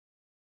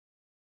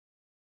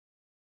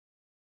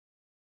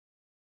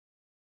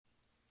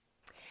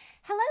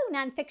Hello,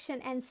 nonfiction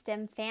and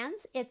STEM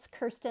fans. It's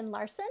Kirsten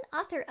Larson,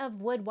 author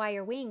of Wood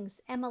Wire Wings,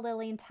 Emma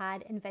Lillian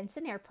Todd Invents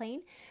an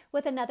Airplane,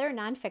 with another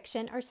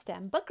nonfiction or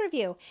STEM book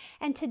review.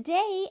 And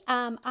today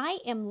I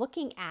am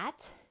looking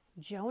at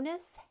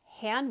Jonas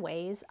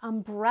Hanway's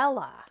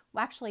Umbrella.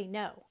 Well, actually,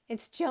 no,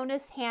 it's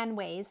Jonas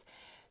Hanway's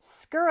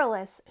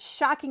Scurrilous,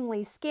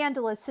 Shockingly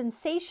Scandalous,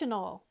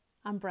 Sensational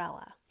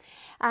Umbrella.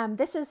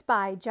 This is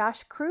by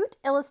Josh Crute,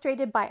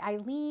 illustrated by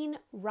Eileen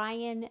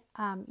Ryan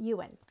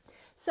Ewen.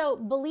 So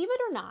believe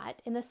it or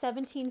not, in the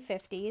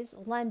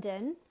 1750s,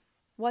 London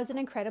was an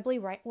incredibly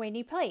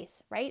rainy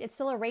place, right? It's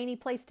still a rainy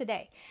place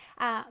today.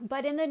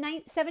 But in the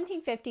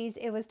 1750s,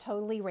 it was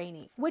totally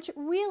rainy, which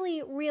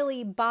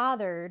really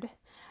bothered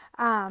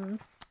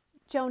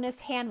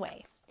Jonas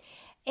Hanway.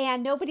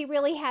 And nobody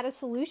really had a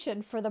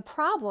solution for the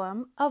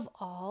problem of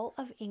all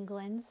of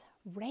England's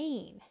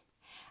rain.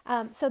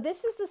 So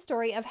this is the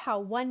story of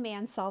how one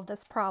man solved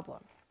this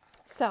problem.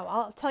 So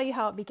I'll tell you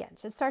how it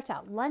begins. It starts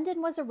out,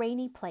 London was a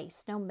rainy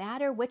place, no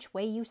matter which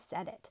way you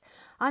said it.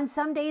 On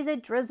some days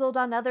it drizzled,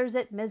 on others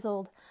it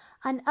mizzled,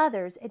 on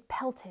others it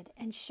pelted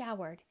and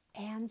showered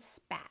and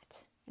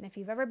spat. And if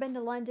you've ever been to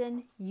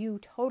London, you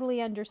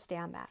totally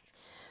understand that.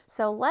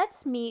 So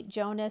let's meet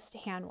Jonas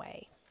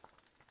Hanway.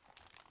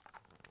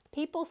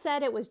 People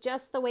said it was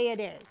just the way it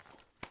is,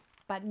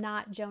 but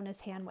not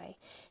Jonas Hanway.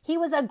 He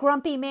was a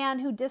grumpy man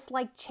who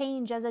disliked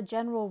change as a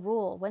general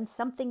rule. When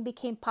something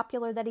became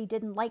popular that he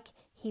didn't like,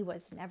 he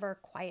was never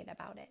quiet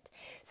about it.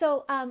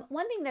 So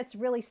one thing that's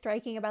really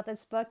striking about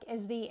this book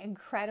is the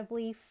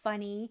incredibly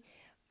funny,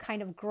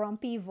 kind of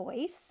grumpy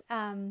voice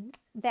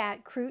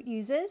that Crute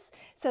uses.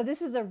 So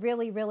this is a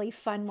really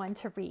fun one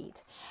to read.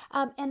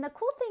 And the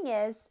cool thing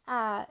is,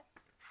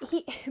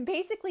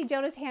 basically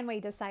Jonas Hanway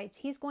decides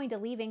he's going to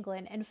leave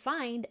England and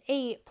find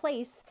a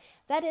place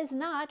that is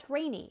not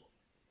rainy.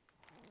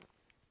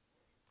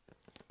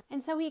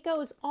 And so he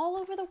goes all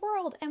over the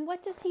world, and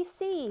what does he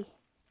see?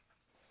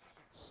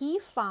 He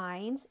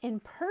finds in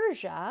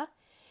Persia,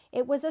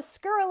 it was a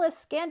scurrilous,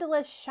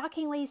 scandalous,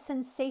 shockingly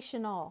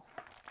sensational.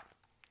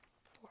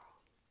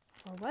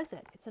 Or was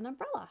it? It's an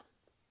umbrella,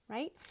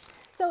 right?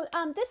 So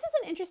this is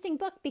an interesting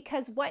book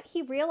because what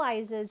he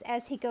realizes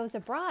as he goes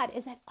abroad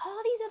is that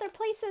all these other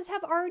places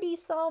have already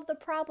solved the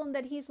problem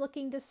that he's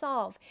looking to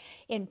solve.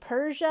 In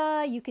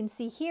Persia, you can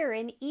see here,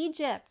 in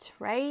Egypt,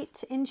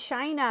 right? In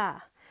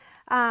China.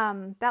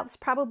 That's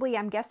probably,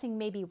 I'm guessing,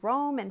 maybe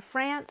Rome and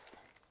France.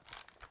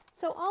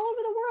 So all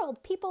over the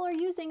world, people are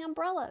using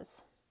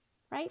umbrellas,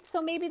 right?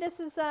 So maybe this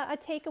is a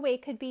takeaway.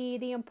 It could be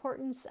the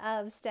importance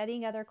of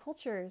studying other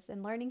cultures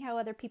and learning how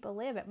other people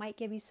live. It might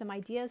give you some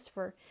ideas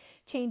for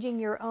changing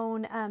your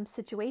own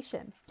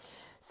situation.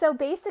 So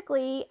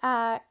basically,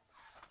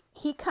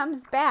 he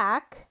comes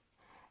back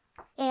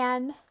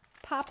and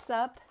pops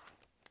up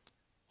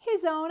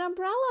his own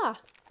umbrella.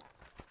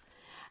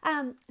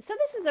 So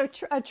this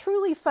is a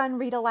truly fun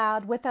read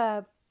aloud with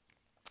a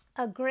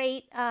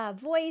great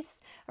voice,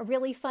 a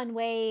really fun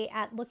way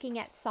at looking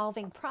at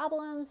solving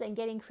problems and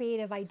getting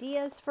creative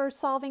ideas for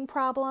solving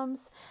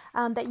problems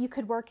that you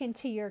could work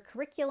into your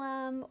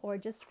curriculum or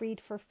just read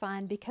for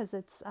fun because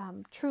it's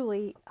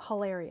truly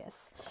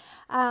hilarious.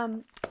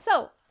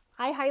 So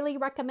I highly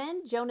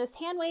recommend Jonas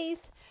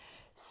Hanway's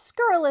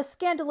Scurrilous,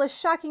 Scandalous,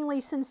 Shockingly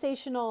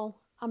Sensational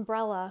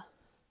Umbrella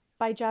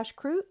by Josh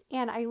Crute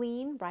and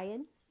Eileen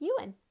Ryan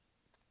Ewen.